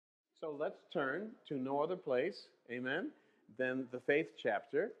So let's turn to no other place, amen, than the faith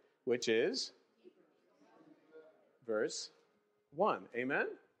chapter, which is verse 1, amen?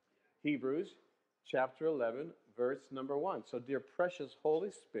 Hebrews chapter 11, verse number 1. So, dear precious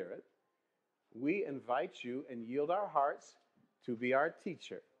Holy Spirit, we invite you and yield our hearts to be our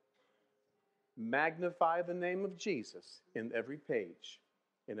teacher. Magnify the name of Jesus in every page,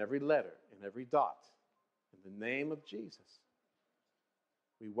 in every letter, in every dot, in the name of Jesus.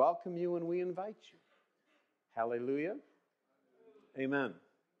 We welcome you and we invite you. Hallelujah. Amen.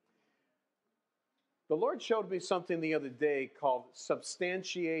 The Lord showed me something the other day called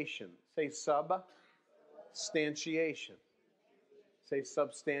substantiation. Say substantiation. Say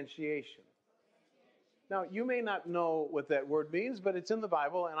substantiation. Now, you may not know what that word means, but it's in the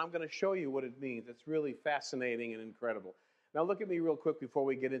Bible, and I'm going to show you what it means. It's really fascinating and incredible. Now, look at me real quick before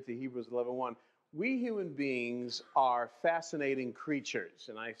we get into Hebrews 11:1. We human beings are fascinating creatures,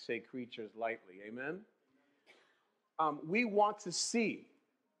 and I say creatures lightly, amen? We want to see,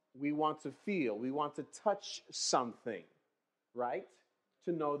 we want to feel, we want to touch something, right?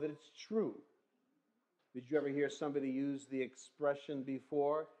 To know that it's true. Did you ever hear somebody use the expression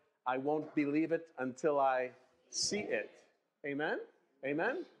before, I won't believe it until I see it? Amen?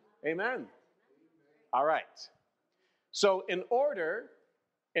 Amen? Amen. All right. So in order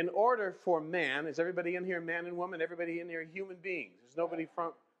for man, is everybody in here man and woman? Everybody in here human beings?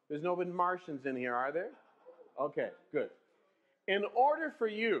 There's nobody Martians in here, are there? Okay, good. In order for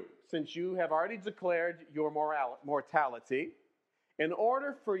you, since you have already declared your mortality, in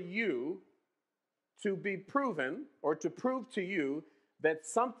order for you to be proven or to prove to you that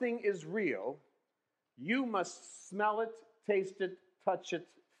something is real, you must smell it, taste it, touch it,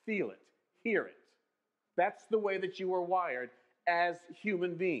 feel it, hear it. That's the way that you are wired as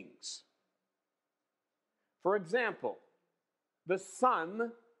human beings. For example, the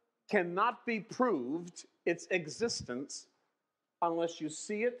sun cannot be proved its existence unless you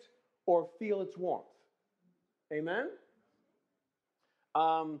see it or feel its warmth. Amen?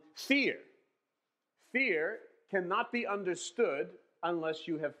 Fear. Fear cannot be understood unless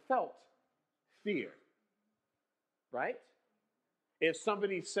you have felt fear. Right? If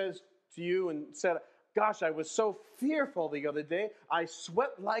somebody says to you and said, gosh, I was so fearful the other day, I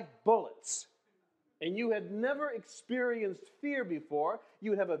sweat like bullets, and you had never experienced fear before, you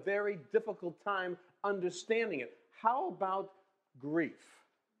would have a very difficult time understanding it. How about grief?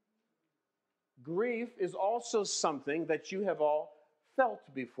 Grief is also something that you have all felt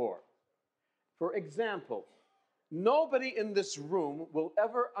before. For example, nobody in this room will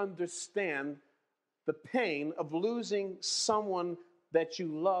ever understand the pain of losing someone that you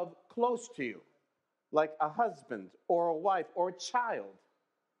love close to you, like a husband or a wife or a child.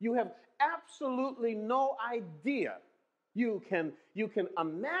 You have absolutely no idea. You can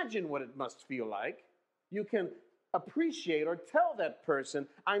imagine what it must feel like. You can appreciate or tell that person,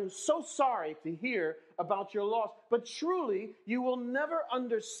 I'm so sorry to hear about your loss. But truly, you will never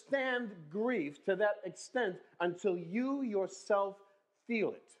understand grief to that extent until you yourself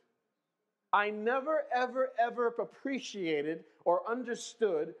feel it. I never, ever, ever appreciated or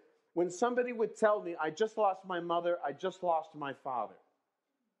understood when somebody would tell me, I just lost my mother, I just lost my father.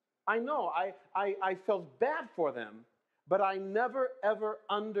 I know, I felt bad for them, but I never, ever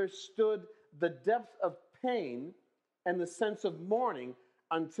understood the depth of pain and the sense of mourning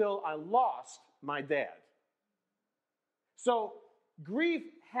until I lost my dad. So grief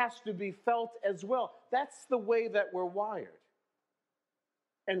has to be felt as well. That's the way that we're wired.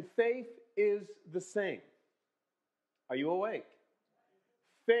 And faith is the same. Are you awake?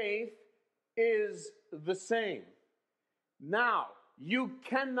 Faith is the same. Now, you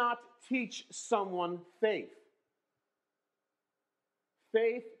cannot teach someone faith.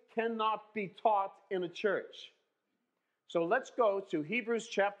 Faith cannot be taught in a church. So let's go to Hebrews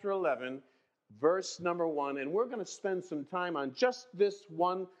chapter 11, verse number 1, and we're going to spend some time on just this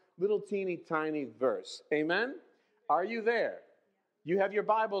one little teeny tiny verse. Amen? Are you there? You have your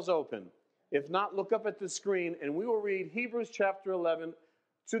Bibles open. If not, look up at the screen, and we will read Hebrews chapter 11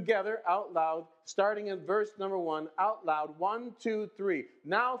 together out loud, starting in verse number 1, out loud. 1, 2, 3.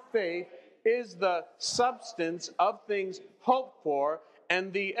 Now faith is the substance of things hoped for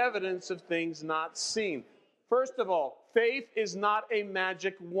and the evidence of things not seen. First of all, faith is not a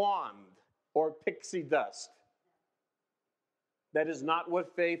magic wand or pixie dust. That is not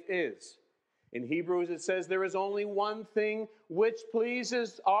what faith is. In Hebrews it says there is only one thing which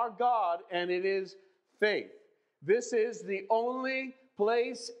pleases our God, and it is faith. This is the only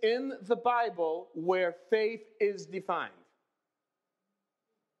place in the Bible where faith is defined.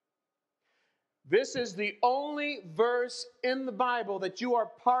 This is the only verse in the Bible that you are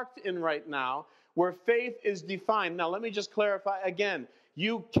parked in right now where faith is defined. Now, let me just clarify again.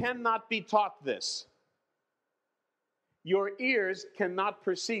 You cannot be taught this. Your ears cannot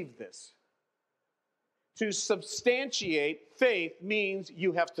perceive this. To substantiate faith means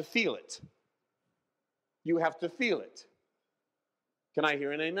you have to feel it. You have to feel it. Can I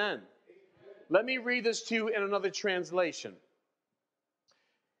hear an amen? Let me read this to you in another translation.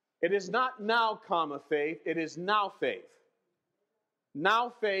 It is not now, faith. It is now faith. Now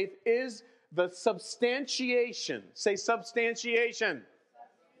faith is the substantiation. Say substantiation.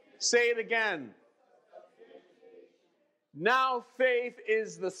 Say it again. Now faith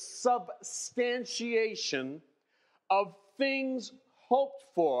is the substantiation of things hoped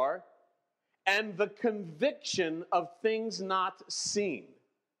for and the conviction of things not seen.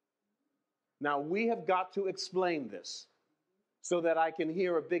 Now we have got to explain this so that I can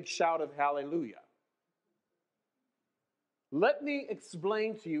hear a big shout of hallelujah. Let me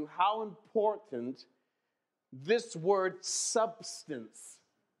explain to you how important this word substance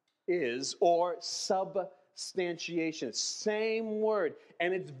is, or substantiation. Same word.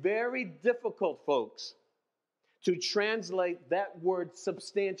 And it's very difficult, folks, to translate that word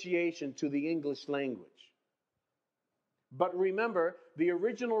substantiation to the English language. But remember, the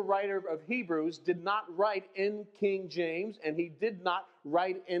original writer of Hebrews did not write in King James, and he did not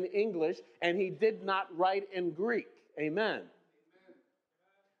write in English, and he did not write in Greek. Amen.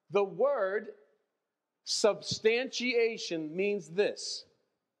 The word substantiation means this.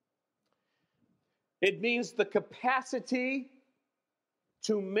 It means the capacity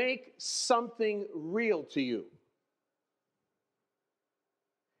to make something real to you.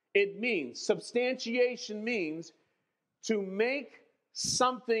 It means, substantiation means to make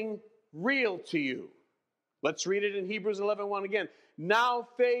something real to you. Let's read it in Hebrews 11:1 again. Now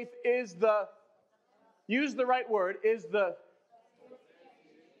faith is the, use the right word, is the,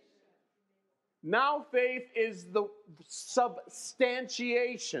 now faith is the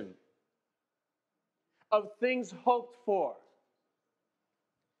substantiation of things hoped for.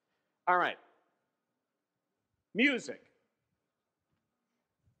 All right. Music.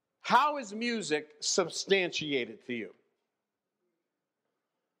 How is music substantiated to you?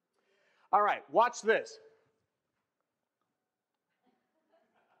 All right, watch this.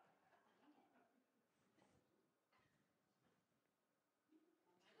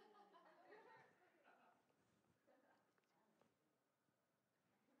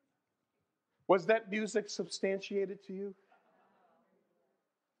 Was that music substantiated to you?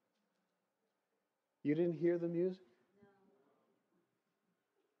 You didn't hear the music?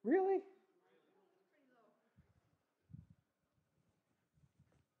 Really?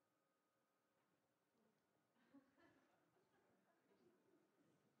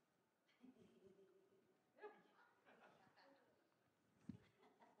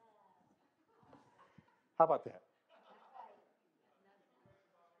 How about that?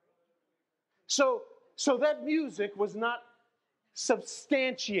 So that music was not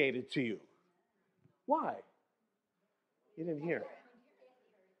substantiated to you. Why? You didn't hear it.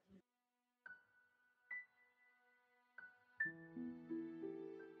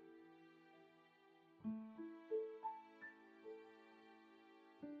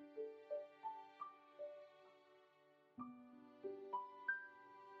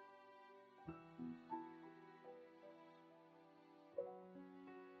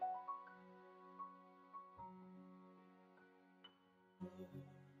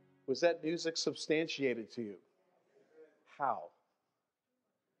 Was that music substantiated to you? How?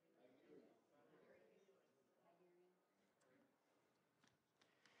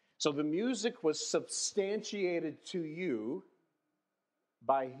 So the music was substantiated to you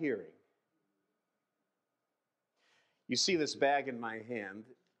by hearing. You see this bag in my hand.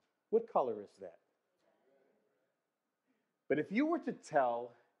 What color is that? But if you were to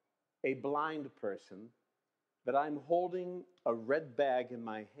tell a blind person that I'm holding a red bag in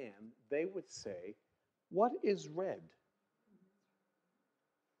my hand, they would say, "What is red?"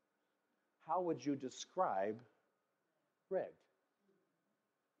 How would you describe red?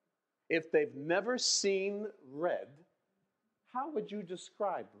 If they've never seen red, how would you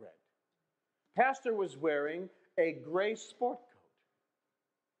describe red? Pastor was wearing a gray sport coat.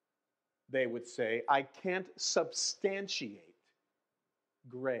 They would say, "I can't substantiate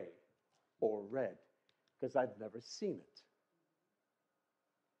gray or red because I've never seen it."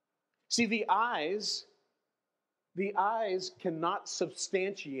 See, the eyes cannot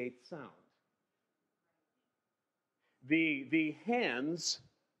substantiate sound. The hands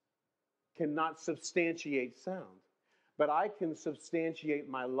cannot substantiate sound. But I can substantiate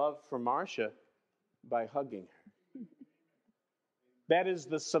my love for Marcia by hugging her. That is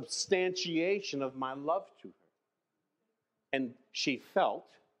the substantiation of my love to her. And she felt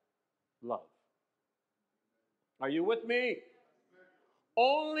love. Are you with me?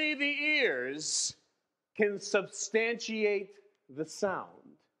 Only the ears can substantiate the sound.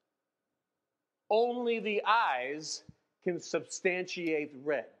 Only the eyes can substantiate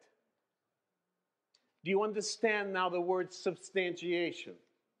red. Do you understand now the word substantiation?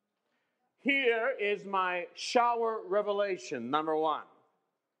 Here is my shower revelation, number one.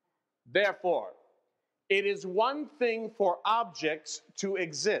 Therefore, it is one thing for objects to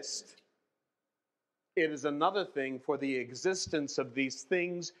exist. It is another thing for the existence of these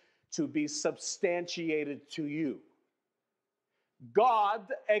things to be substantiated to you. God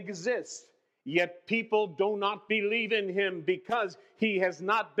exists, yet people do not believe in him because he has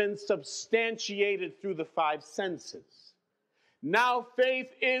not been substantiated through the five senses. Now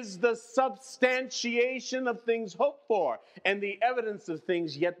faith is the substantiation of things hoped for and the evidence of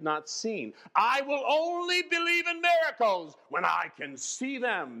things yet not seen. I will only believe in miracles when I can see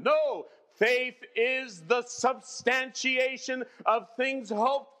them. No, faith is the substantiation of things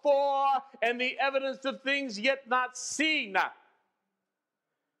hoped for and the evidence of things yet not seen.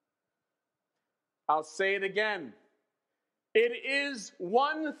 I'll say it again. It is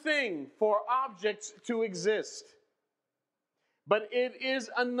one thing for objects to exist. But it is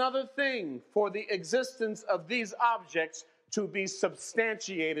another thing for the existence of these objects to be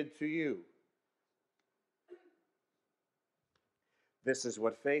substantiated to you. This is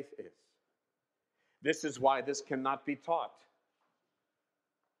what faith is. This is why this cannot be taught.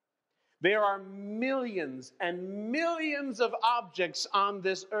 There are millions and millions of objects on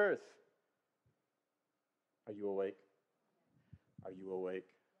this earth. Are you awake? Are you awake?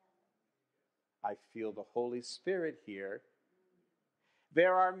 I feel the Holy Spirit here.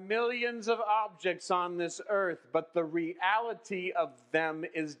 There are millions of objects on this earth, but the reality of them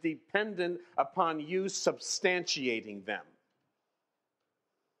is dependent upon you substantiating them.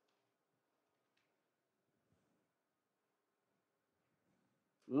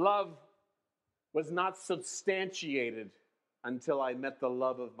 Love was not substantiated until I met the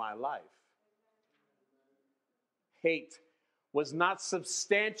love of my life. Hate was not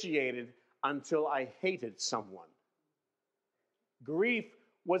substantiated until I hated someone. Grief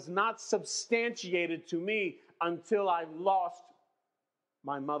was not substantiated to me until I lost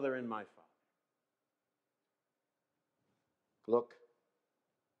my mother and my father. Look,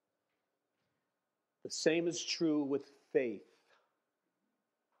 the same is true with faith.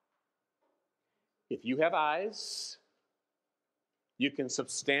 If you have eyes, you can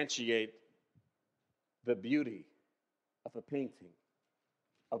substantiate the beauty of a painting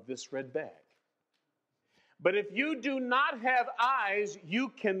of this red bag. But if you do not have eyes, you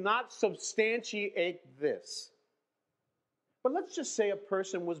cannot substantiate this. But let's just say a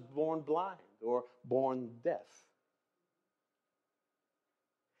person was born blind or born deaf.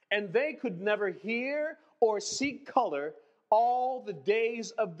 And they could never hear or see color all the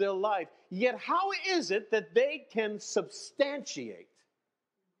days of their life. Yet how is it that they can substantiate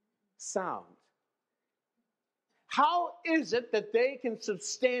sound? How is it that they can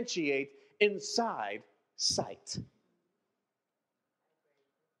substantiate inside sight?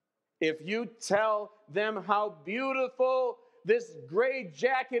 If you tell them how beautiful this gray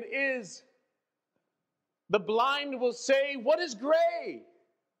jacket is, the blind will say, "What is gray?"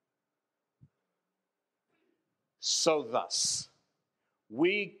 So thus,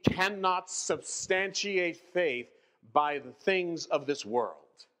 we cannot substantiate faith by the things of this world.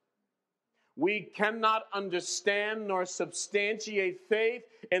 We cannot understand nor substantiate faith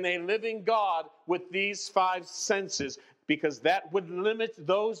in a living God with these five senses, because that would limit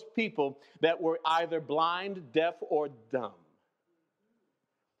those people that were either blind, deaf, or dumb.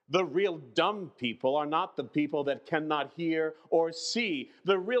 The real dumb people are not the people that cannot hear or see.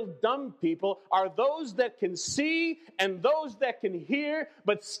 The real dumb people are those that can see and those that can hear,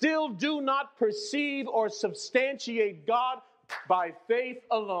 but still do not perceive or substantiate God by faith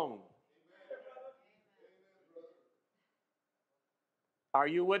alone. Are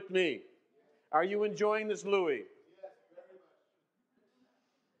you with me? Are you enjoying this, Louis?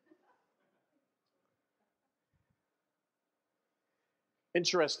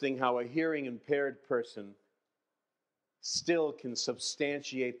 Interesting how a hearing impaired person still can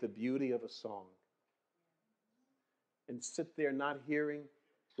substantiate the beauty of a song and sit there not hearing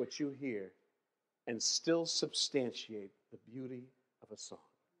what you hear and still substantiate the beauty of a song.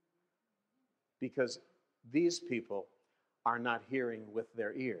 Because these people are not hearing with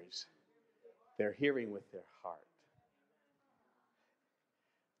their ears. They're hearing with their heart.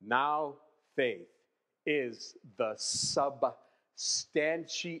 Now faith is the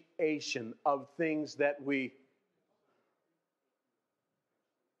substantiation of things that we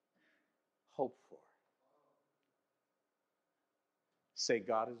hope for. Say,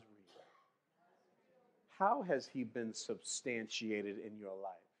 God is real. How has he been substantiated in your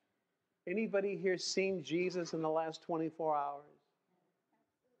life? Anybody here seen Jesus in the last 24 hours?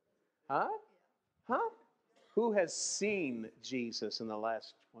 Huh? Huh? Who has seen Jesus in the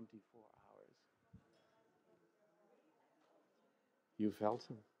last 24 hours? You felt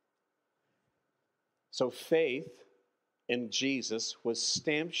him. So faith in Jesus was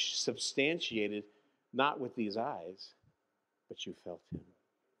substantiated not with these eyes, but you felt him.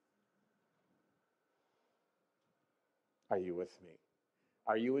 Are you with me?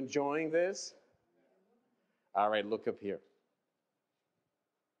 Are you enjoying this? All right, look up here.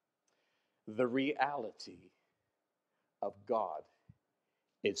 The reality of God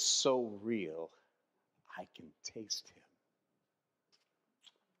is so real, I can taste him.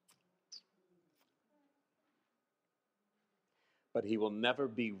 But he will never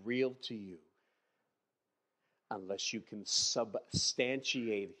be real to you unless you can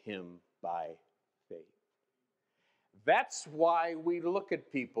substantiate him by faith. That's why we look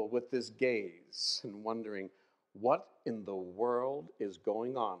at people with this gaze and wondering, what in the world is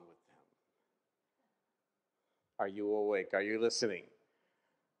going on with them? Are you awake? Are you listening?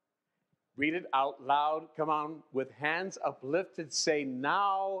 Read it out loud. Come on, with hands uplifted, say,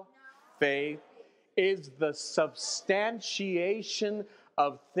 now faith is the substantiation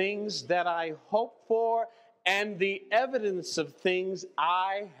of things that I hope for and the evidence of things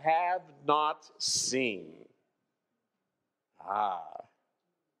I have not seen.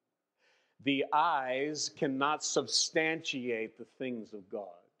 The eyes cannot substantiate the things of God.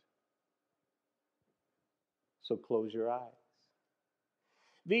 So close your eyes.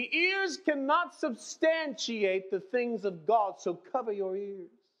 The ears cannot substantiate the things of God, so cover your ears.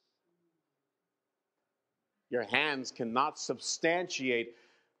 Your hands cannot substantiate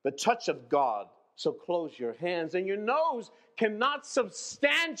the touch of God, so close your hands. And your nose cannot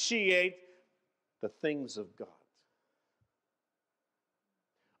substantiate the things of God.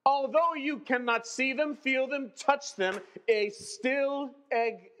 Although you cannot see them, feel them, touch them, they still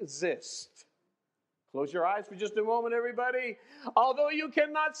exist. Close your eyes for just a moment, everybody. Although you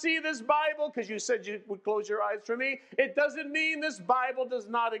cannot see this Bible, because you said you would close your eyes for me, it doesn't mean this Bible does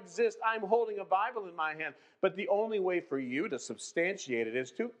not exist. I'm holding a Bible in my hand. But the only way for you to substantiate it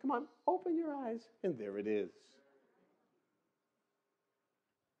is to, come on, open your eyes, and there it is.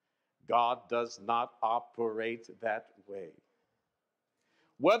 God does not operate that way.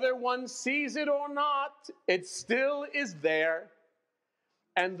 Whether one sees it or not, it still is there.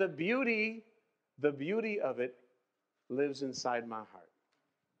 And the beauty of it lives inside my heart.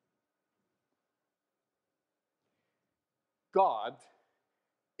 God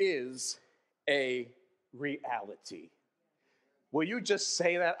is a reality. Will you just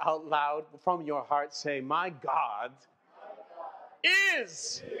say that out loud from your heart? Say, my God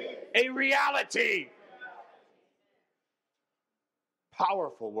is a reality.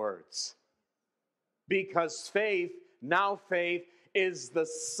 Powerful words. Because faith is the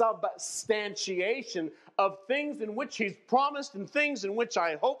substantiation of things in which he's promised and things in which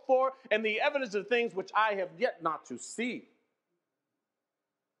I hope for and the evidence of things which I have yet not to see.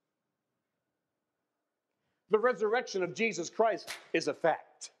 The resurrection of Jesus Christ is a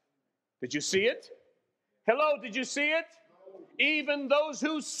fact. Did you see it? Hello, did you see it? Even those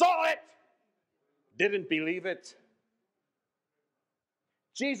who saw it didn't believe it.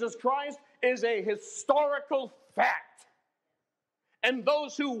 Jesus Christ is a historical fact. And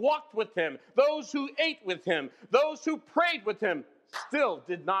those who walked with him, those who ate with him, those who prayed with him, still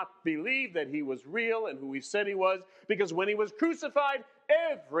did not believe that he was real and who he said he was, because when he was crucified,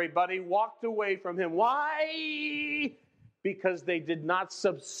 everybody walked away from him. Why? Because they did not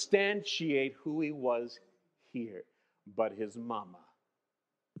substantiate who he was here, but his mama.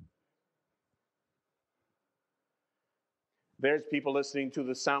 There's people listening to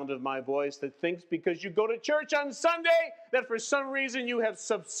the sound of my voice that thinks because you go to church on Sunday that for some reason you have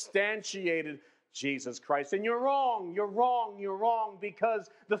substantiated Jesus Christ. And you're wrong, you're wrong, you're wrong,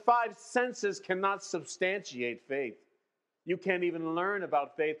 because the five senses cannot substantiate faith. You can't even learn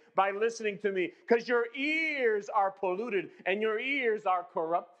about faith by listening to me, because your ears are polluted and your ears are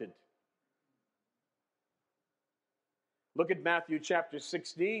corrupted. Look at Matthew chapter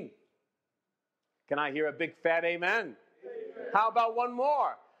 16. Can I hear a big fat amen? How about one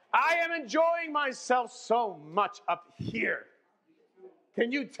more? I am enjoying myself so much up here.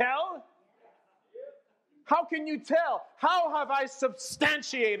 Can you tell? How can you tell? How have I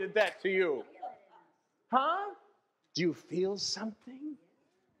substantiated that to you? Huh? Do you feel something?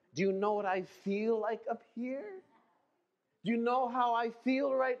 Do you know what I feel like up here? Do you know how I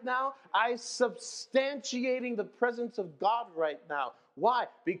feel right now? I'm substantiating the presence of God right now. Why?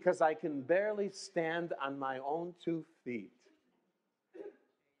 Because I can barely stand on my own 2 feet.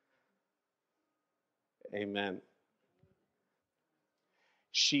 Amen.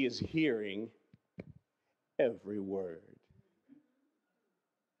 She is hearing every word.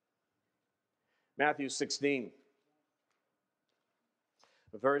 Matthew 16.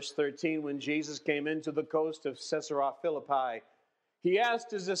 Verse 13, when Jesus came into the coast of Caesarea Philippi, he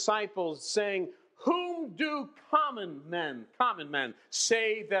asked his disciples, saying, whom do common men,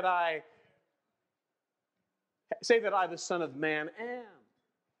 say that I, the Son of Man, am?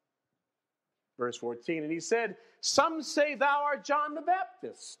 Verse 14, and he said, some say thou art John the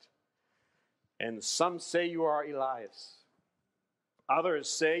Baptist, and some say you are Elias. Others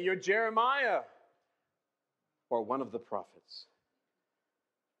say you're Jeremiah, or one of the prophets.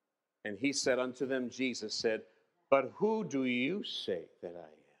 And he said unto them, Jesus said, but who do you say that I am?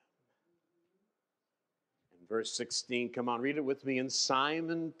 In verse 16, come on, read it with me. And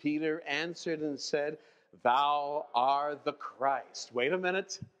Simon Peter answered and said, thou art the Christ. Wait a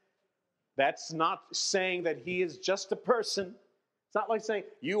minute. That's not saying that he is just a person. It's not like saying,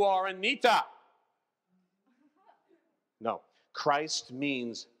 you are Anita. No, Christ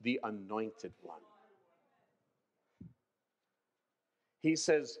means the anointed one. He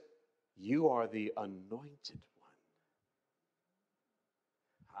says, you are the anointed one.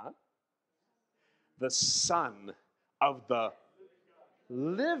 Huh? The Son of the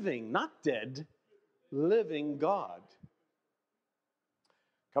living, not dead, living God.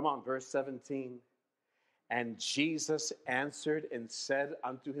 Come on, verse 17. And Jesus answered and said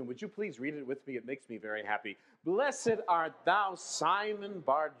unto him, would you please read it with me? It makes me very happy. Blessed art thou, Simon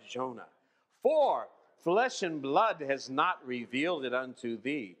Bar-Jonah, for flesh and blood has not revealed it unto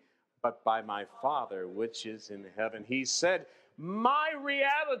thee, but by my Father which is in heaven. He said, my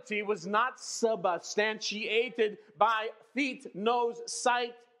reality was not substantiated by feet, nose,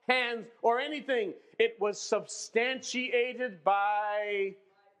 sight, hands, or anything. It was substantiated by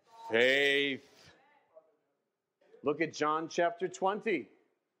faith. Look at John chapter 20.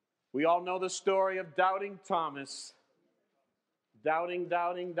 We all know the story of doubting Thomas. Doubting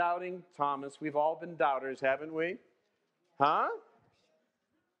Thomas. We've all been doubters, haven't we? Huh?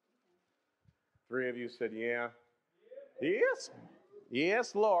 3 of you said, yeah.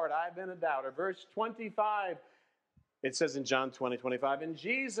 Yes, Lord, I've been a doubter. Verse 25, it says in John 20:25, and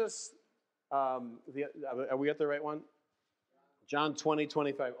Jesus, are we at the right one? John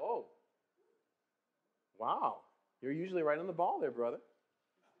 20:25. Oh, wow. You're usually right on the ball there, brother.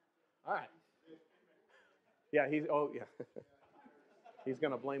 All right. Yeah, he's going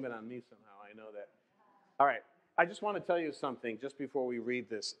to blame it on me somehow. I know that. All right. I just want to tell you something just before we read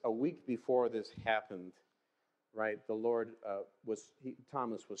this. A week before this happened, right, the Lord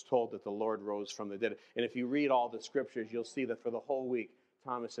Thomas was told that the Lord rose from the dead. And if you read all the scriptures, you'll see that for the whole week,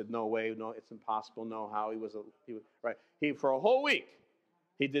 Thomas said, no way, no, it's impossible, no how. He for a whole week,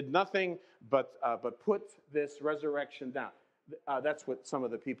 he did nothing but put this resurrection down. That's what some of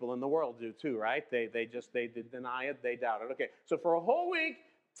the people in the world do too, right? They did deny it, they doubted. Okay, so for a whole week,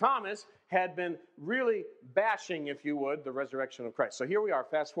 Thomas had been really bashing, if you would, the resurrection of Christ. So here we are,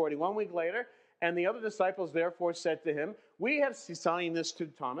 fast forwarding 1 week later, and the other disciples therefore said to him, we have seen this to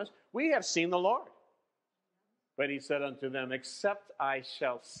Thomas, we have seen the Lord. But he said unto them, except I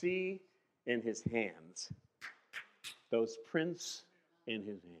shall see in his hands those prints in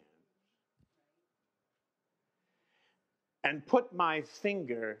his hands, and put my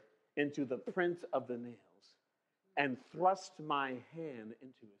finger into the print of the nails, and thrust my hand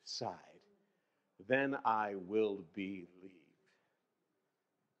into his side, then I will believe.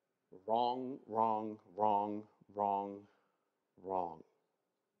 Wrong.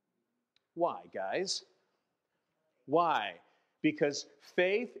 Why, guys? Why? Because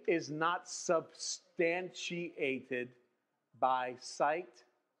faith is not substantiated by sight,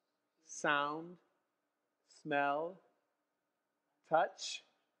 sound, smell, touch.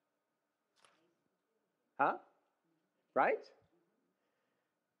 Huh? Right?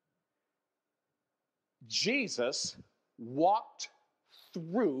 Jesus walked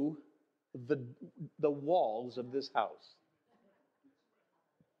through the walls of this house.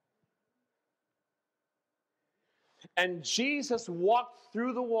 And Jesus walked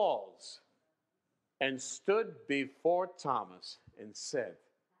through the walls and stood before Thomas and said,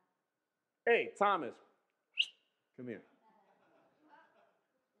 hey, Thomas, come here.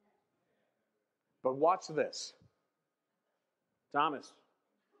 But watch this. Thomas,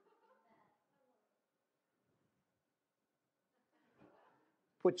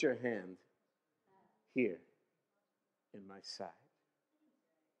 Put your hand here in my side.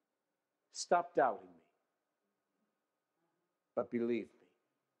 Stop doubting me, but believe me.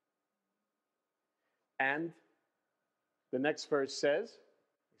 And the next verse says,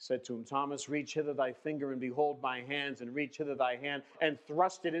 he said to him, Thomas, reach hither thy finger and behold my hands, and reach hither thy hand and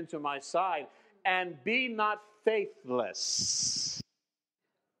thrust it into my side, and be not faithless,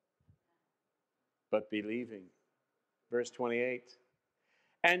 but believing. Verse 28.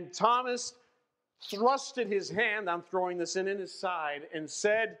 And Thomas thrusted his hand, I'm throwing this in his side, and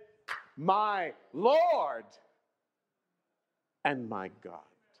said, my Lord and my God.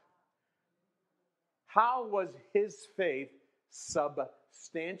 How was his faith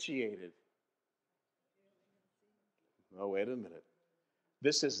substantiated? Oh, wait a minute.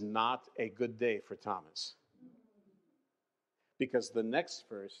 This is not a good day for Thomas. Because the next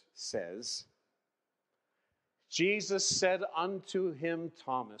verse says, Jesus said unto him,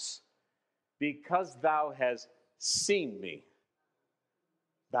 Thomas, because thou hast seen me,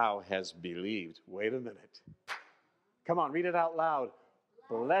 thou hast believed. Wait a minute. Come on, read it out loud.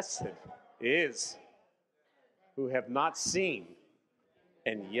 Blessed is who have not seen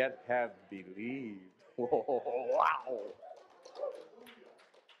and yet have believed. Whoa, wow.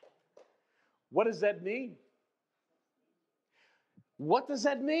 What does that mean? What does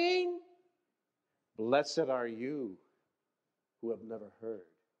that mean? Blessed are you who have never heard,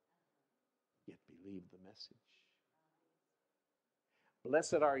 yet believe the message.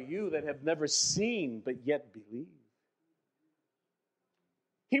 Blessed are you that have never seen, but yet believe.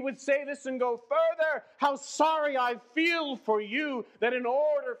 He would say this and go further. How sorry I feel for you that in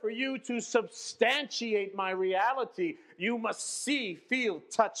order for you to substantiate my reality, you must see, feel,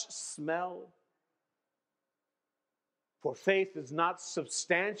 touch, smell. For faith is not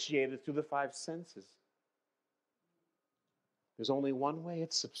substantiated through the five senses. There's only one way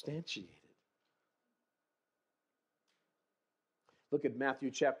it's substantiated. Look at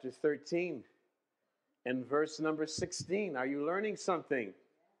Matthew chapter 13 and verse number 16. Are you learning something?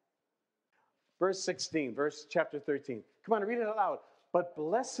 Verse 16, chapter 13. Come on, read it aloud. But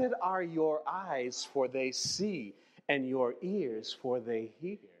blessed are your eyes, for they see, and your ears, for they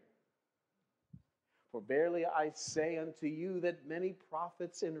hear. For verily I say unto you that many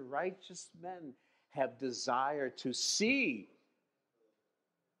prophets and righteous men have desired to see.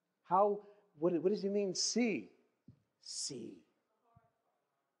 What does he mean, see? See.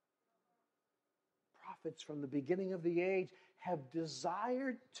 Prophets from the beginning of the age have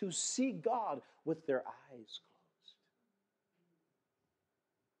desired to see God with their eyes closed.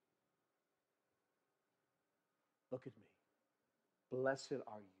 Look at me. Blessed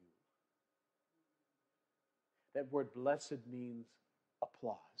are you. That word blessed means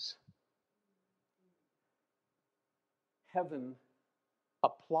applause. Heaven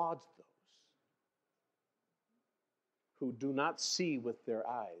applauds those who do not see with their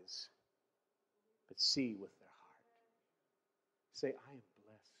eyes, but see with their heart. Say, I am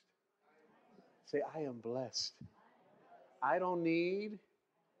blessed. Say, I am blessed. I don't need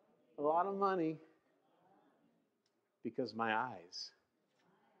a lot of money because my eyes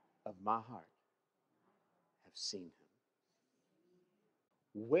of my heart have seen him.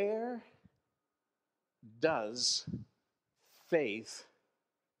 Where does faith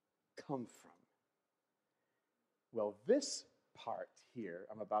come from? Well, this part here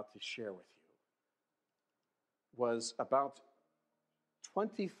I'm about to share with you was about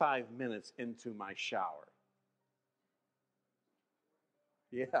 25 minutes into my shower.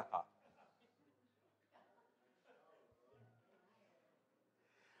 Yeah.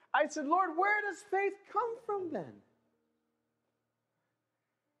 I said, Lord, where does faith come from then?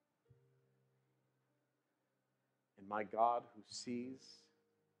 And my God, who sees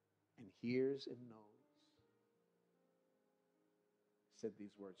and hears and knows, said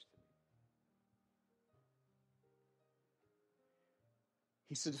these words to me.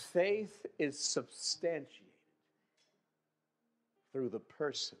 He said, faith is substantiated through the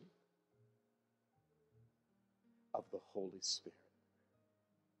person of the Holy Spirit.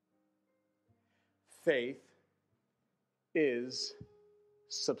 Faith is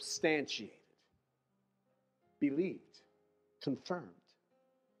substantiated, believed, confirmed,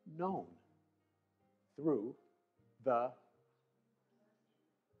 known through the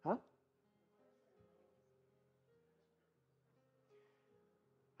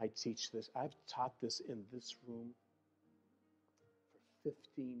I teach this. I've taught this in this room for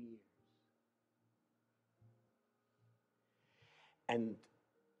 15 years. And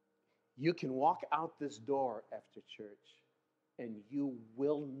you can walk out this door after church and you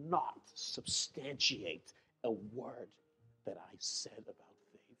will not substantiate a word that I said about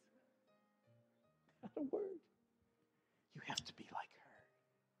faith.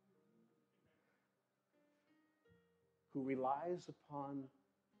 who relies upon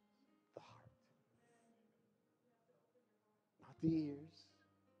the heart, not the ears,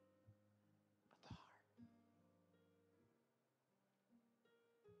 but the heart.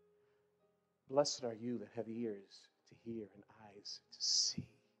 Blessed are you that have ears to hear and eyes to see.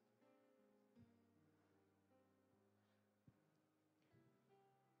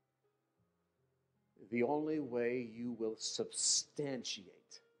 The only way you will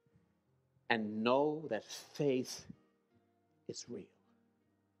substantiate and know that faith is real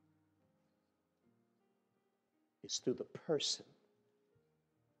is through the person.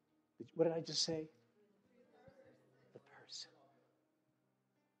 What did I just say? The person.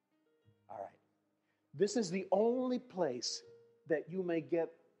 All right. This is the only place that you may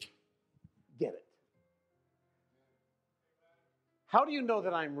get it. How do you know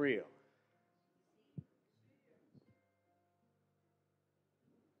that I'm real?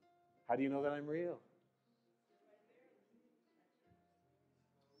 How do you know that I'm real?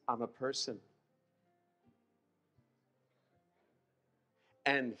 I'm a person.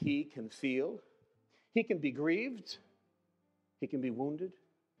 And he can feel. He can be grieved. He can be wounded.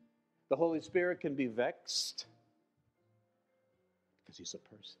 The Holy Spirit can be vexed because he's a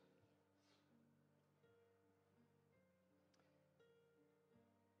person.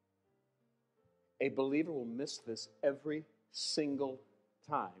 A believer will miss this every single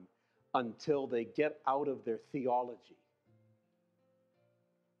time until they get out of their theology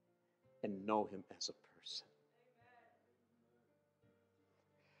and know him as a person.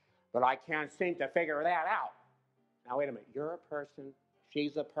 But I can't seem to figure that out. Now, wait a minute. You're a person.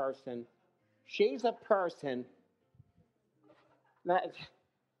 She's a person. She's a person. And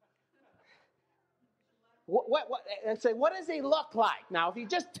say, what does he look like? Now, if you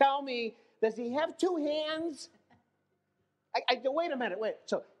just tell me, does he have two hands? Wait a minute.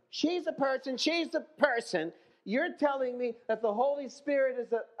 So, she's a person. She's a person. You're telling me that the Holy Spirit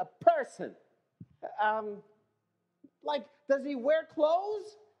is a person. Does he wear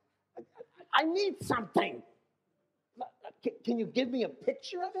clothes? I need something. Can you give me a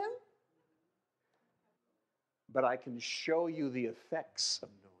picture of him? But I can show you the effects of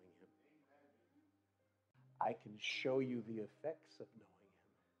knowing him. I can show you the effects of knowing him.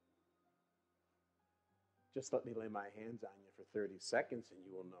 Just let me lay my hands on you for 30 seconds and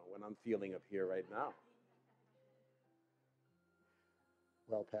you will know what I'm feeling up here right now.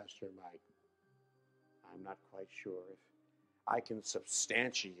 Well, Pastor Mike, I'm not quite sure if I can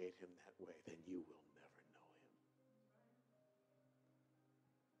substantiate him that way, then you will never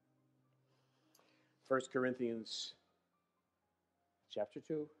know him. 1 Corinthians chapter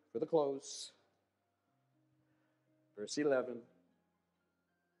 2, for the close, verse 11.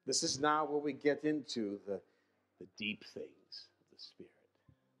 This is now where we get into the deep things of the Spirit.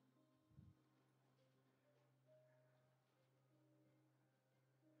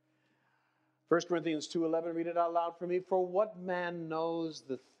 1 Corinthians 2:11, read it out loud for me. For what man knows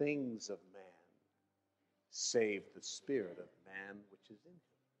the things of man, save the spirit of man which is in him?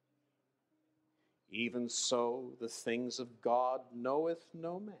 Even so, the things of God knoweth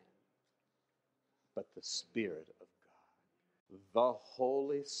no man, but the Spirit of God. The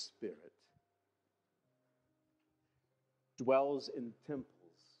Holy Spirit dwells in temples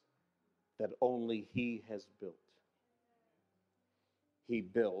that only he has built. He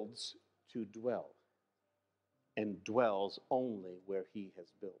builds to dwell, and dwells only where he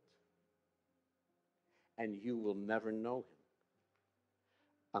has built. And you will never know him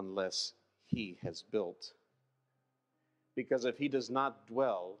unless he has built. Because if he does not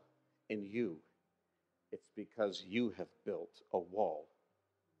dwell in you, it's because you have built a wall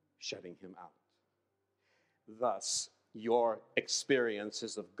shutting him out. Thus, your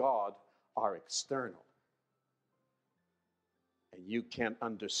experiences of God are external. And you can't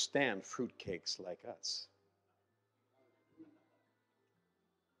understand fruitcakes like us.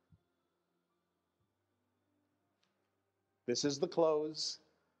 This is the close.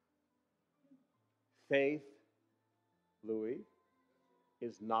 Faith, Louis,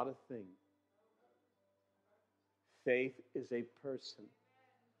 is not a thing. Faith is a person.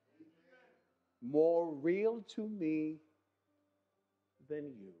 More real to me than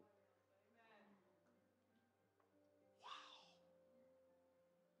you.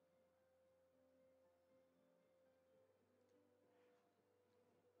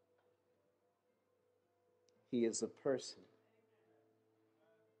 He is a person.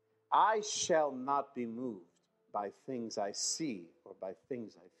 I shall not be moved by things I see or by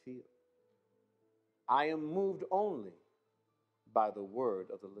things I feel. I am moved only by the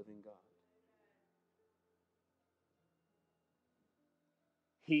word of the living God.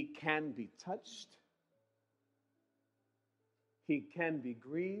 He can be touched. He can be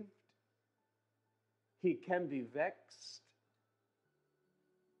grieved. He can be vexed.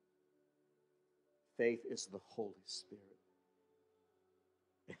 Faith is the Holy Spirit.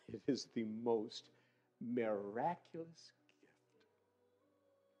 It is the most miraculous gift.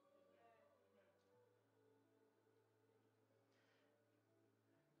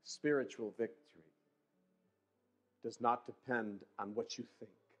 Spiritual victory does not depend on what you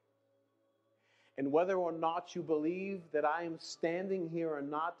think. And whether or not you believe that I am standing here or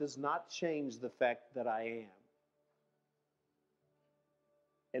not does not change the fact that I am.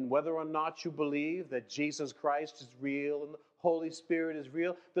 And whether or not you believe that Jesus Christ is real and the Holy Spirit is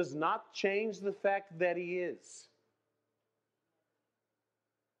real does not change the fact that He is.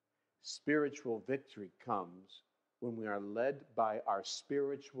 Spiritual victory comes when we are led by our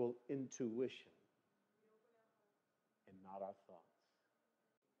spiritual intuition and not our thoughts.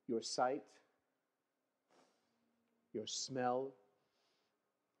 Your sight, your smell,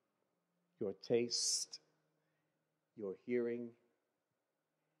 your taste, your hearing,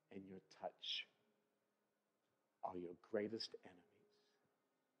 and your touch are your greatest enemies.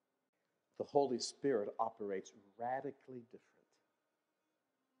 The Holy Spirit operates radically different.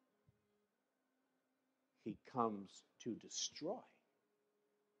 He comes to destroy.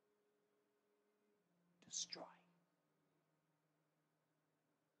 Destroy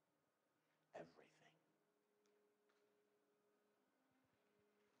everything.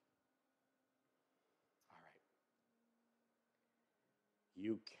 All right.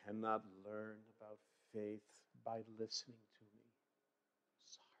 You cannot learn about faith by listening to me.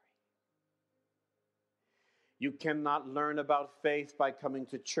 Sorry. You cannot learn about faith by coming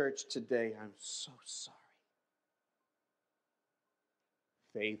to church today. I'm so sorry.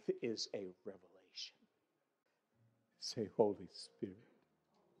 Faith is a revelation. Say, Holy Spirit,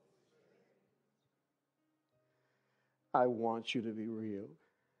 I want you to be real.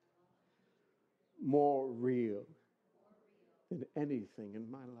 More real than anything in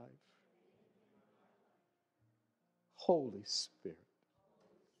my life. Holy Spirit,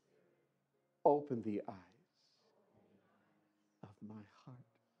 open the eyes of my heart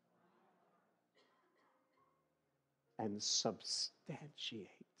and substantiate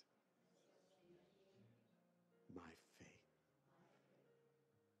my faith.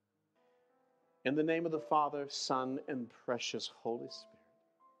 In the name of the Father, Son, and precious Holy Spirit,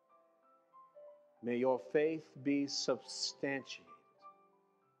 may your faith be substantiated,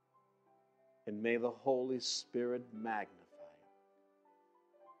 and may the Holy Spirit magnify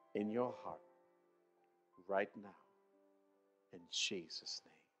it in your heart right now, in Jesus'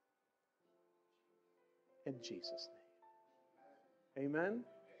 name. In Jesus' name. Amen?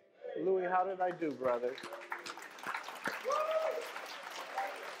 Louis, how did I do, brother?